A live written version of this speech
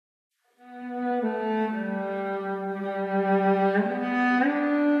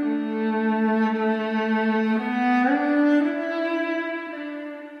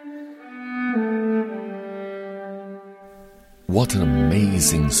What an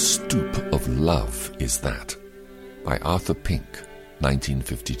amazing stoop of love is that? By Arthur Pink,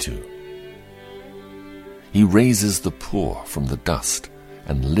 1952. He raises the poor from the dust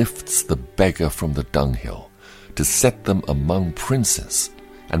and lifts the beggar from the dunghill to set them among princes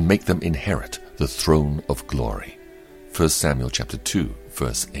and make them inherit the throne of glory. 1 Samuel chapter 2,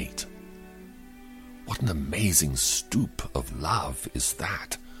 verse 8. What an amazing stoop of love is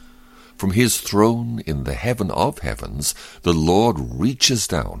that? From his throne in the heaven of heavens, the Lord reaches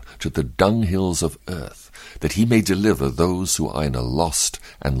down to the dunghills of earth, that he may deliver those who are in a lost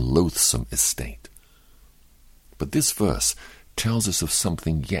and loathsome estate. But this verse tells us of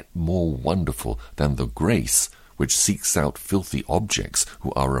something yet more wonderful than the grace which seeks out filthy objects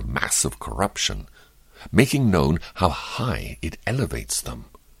who are a mass of corruption, making known how high it elevates them,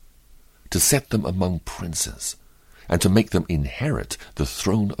 to set them among princes, and to make them inherit the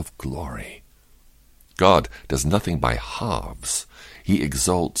throne of glory. God does nothing by halves. He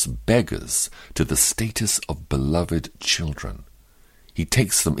exalts beggars to the status of beloved children. He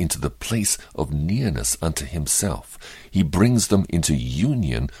takes them into the place of nearness unto himself. He brings them into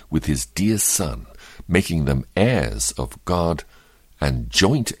union with his dear Son, making them heirs of God and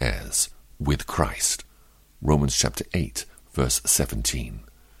joint heirs with Christ. Romans chapter 8, verse 17.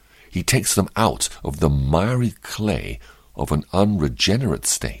 He takes them out of the miry clay of an unregenerate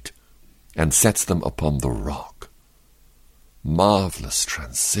state and sets them upon the rock. Marvelous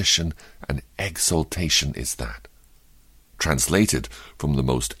transition and exaltation is that. Translated from the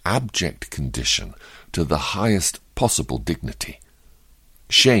most abject condition to the highest possible dignity.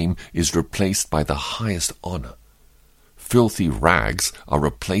 Shame is replaced by the highest honor. Filthy rags are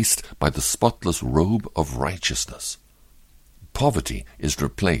replaced by the spotless robe of righteousness. Poverty is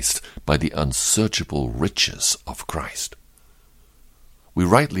replaced by the unsearchable riches of Christ. We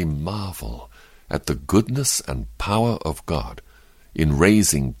rightly marvel at the goodness and power of God in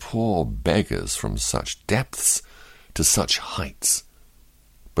raising poor beggars from such depths to such heights.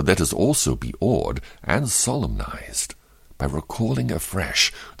 But let us also be awed and solemnized by recalling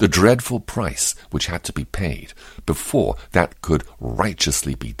afresh the dreadful price which had to be paid before that could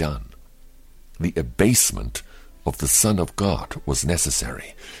righteously be done. The abasement of the Son of God was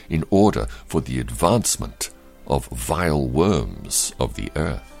necessary in order for the advancement of vile worms of the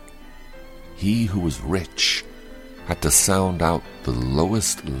earth. He who was rich had to sound out the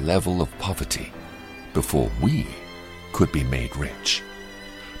lowest level of poverty before we could be made rich.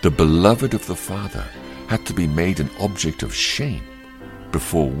 The beloved of the Father had to be made an object of shame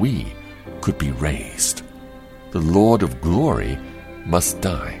before we could be raised. The Lord of glory must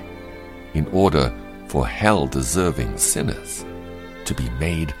die in order for hell-deserving sinners to be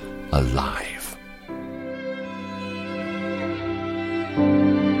made alive.